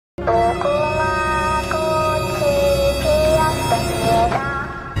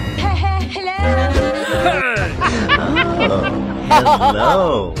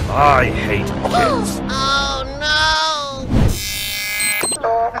Hello. I hate kids. Oh no!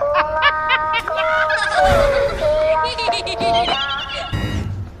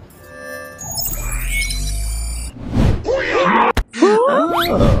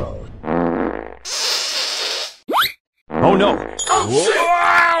 Oh no! Oh shit!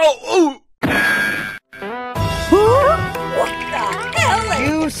 What the hell?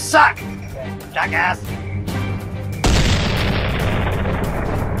 You suck, jackass!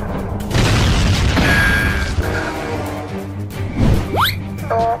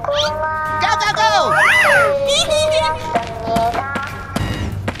 Go, go, go!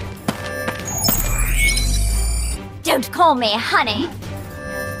 Don't call me honey.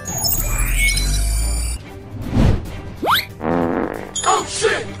 Oh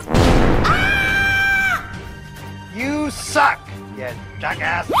shit! You suck, you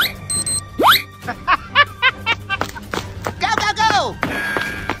jackass! Go, go, go!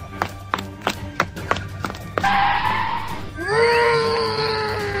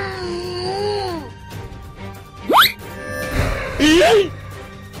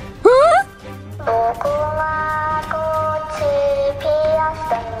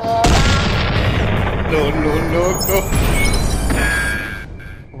 No, no, no, no.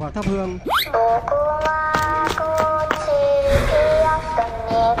 Quả thắp hương.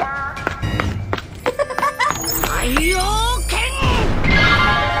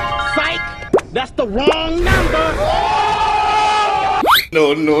 Psych! That's the wrong number!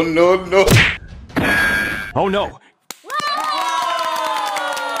 No, no, no, no. Oh no.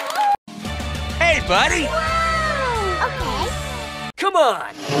 Hey, buddy! Okay. Come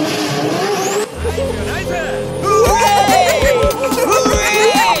on!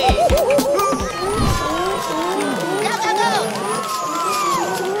 Go, go, go!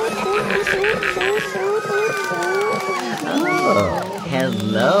 Oh,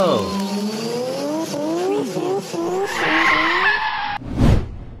 hello.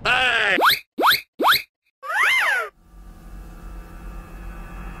 Hey!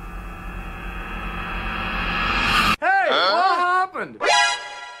 Hey, what happened?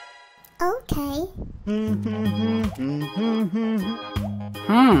 Okay.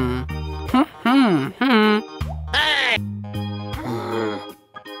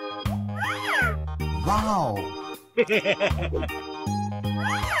 Wow.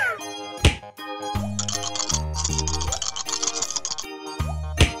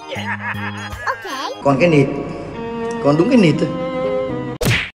 Okay. Còn cái nịt, còn đúng cái nịt thôi.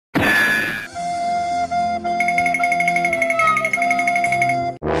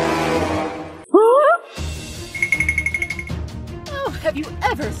 Oh, have you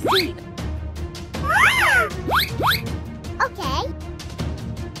ever seen? Okay.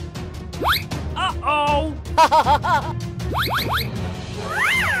 Uh-oh!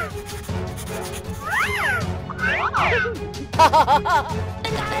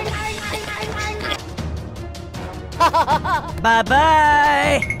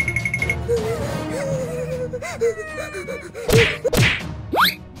 Bye-bye!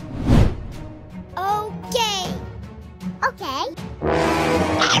 Okay. Okay.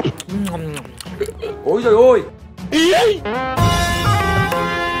 Ôi trời ơi! Hey!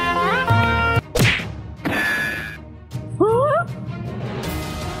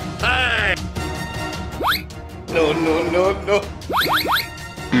 No, no, no, no.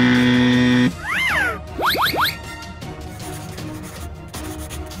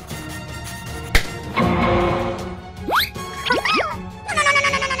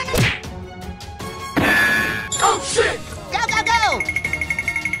 Oh shit! Go, go, go!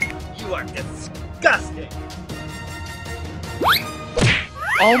 You are disgusting.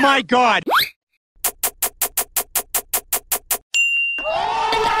 Oh my god!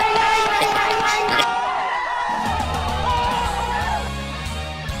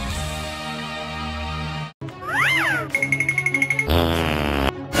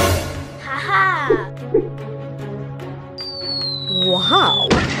 Haha. Wow!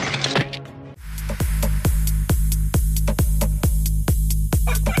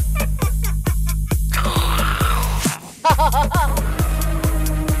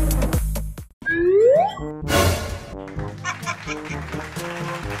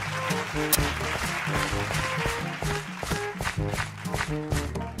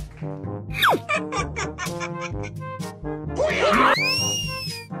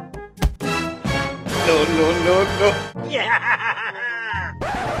 No, no, no, no.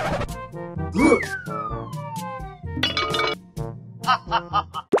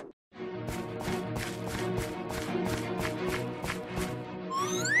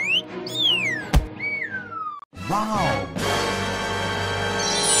 Wow.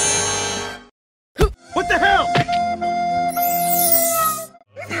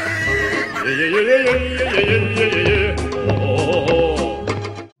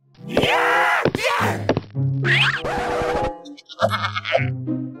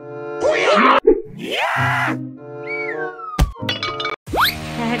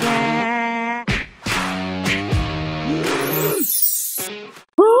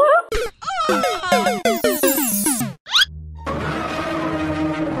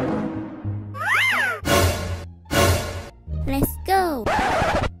 Let's go.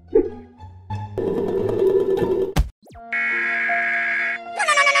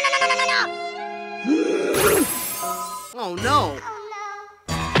 Oh no!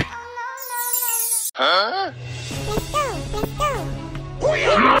 Huh? Let's go. Let's go.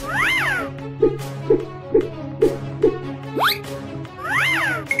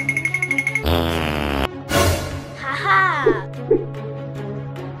 Haha.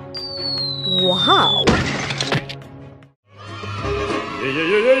 Wow!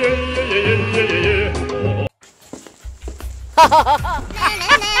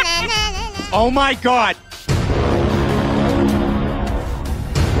 Oh my god!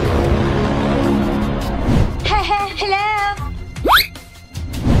 Hello.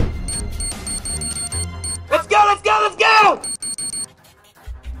 Let's go, let's go, let's go!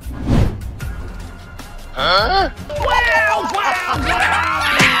 Huh?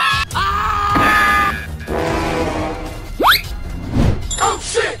 Oh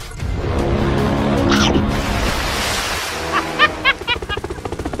shit!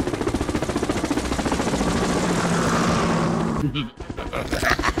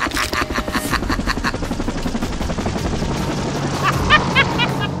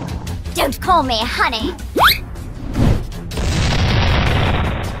 Don't call me honey.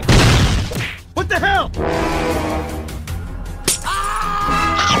 What the hell?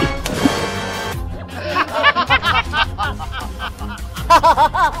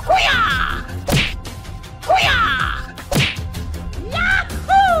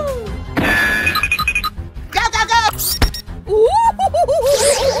 Go, go, go!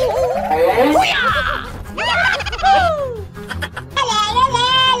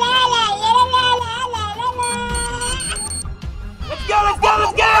 Let's go, let's go,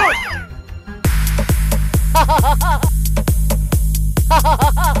 let's go!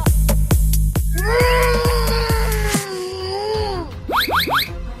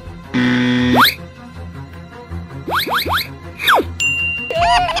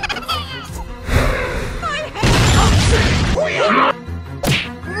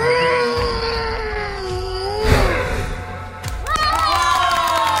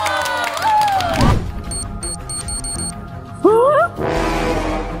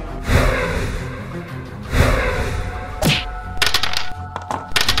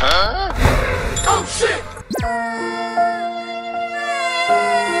 Oh shit!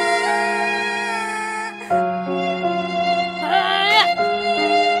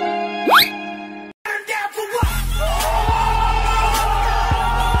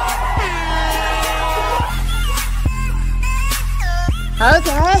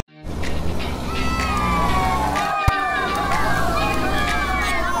 Okay.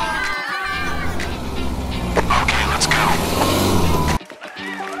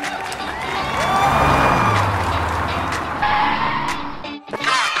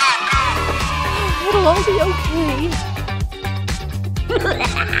 It'll all be okay.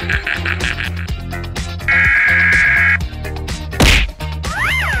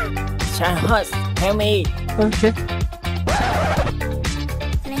 Charles, help me. Okay.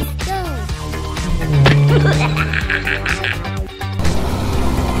 Let's go.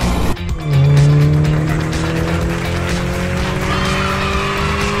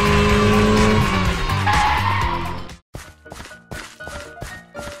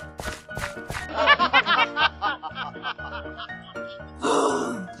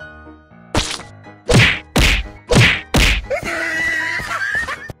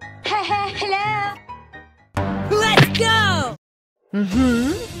 Hello. Let's go!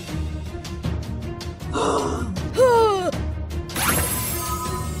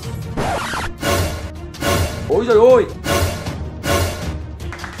 Ôi giời ơi!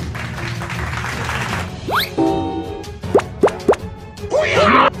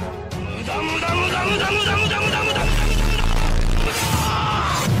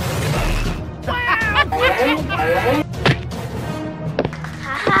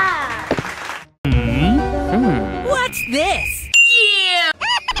 Haha. What's this? Yeah!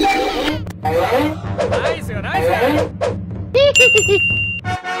 Nice, nice! Haha. Nice, nice!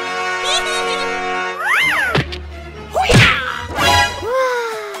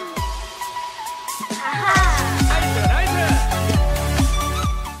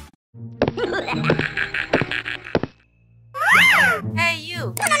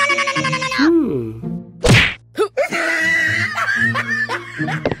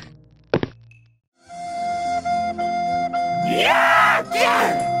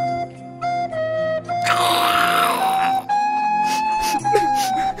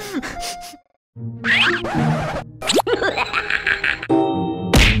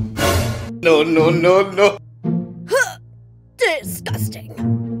 no. Disgusting.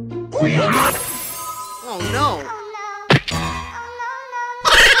 Oh no.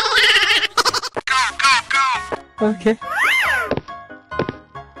 Okay.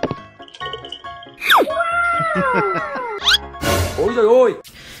 Ôi trời ơi.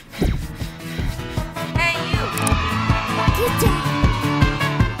 Hey, you. Good job.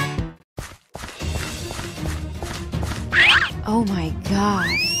 Oh my god.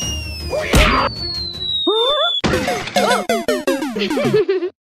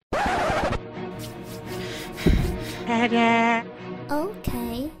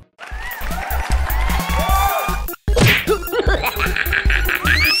 Okay.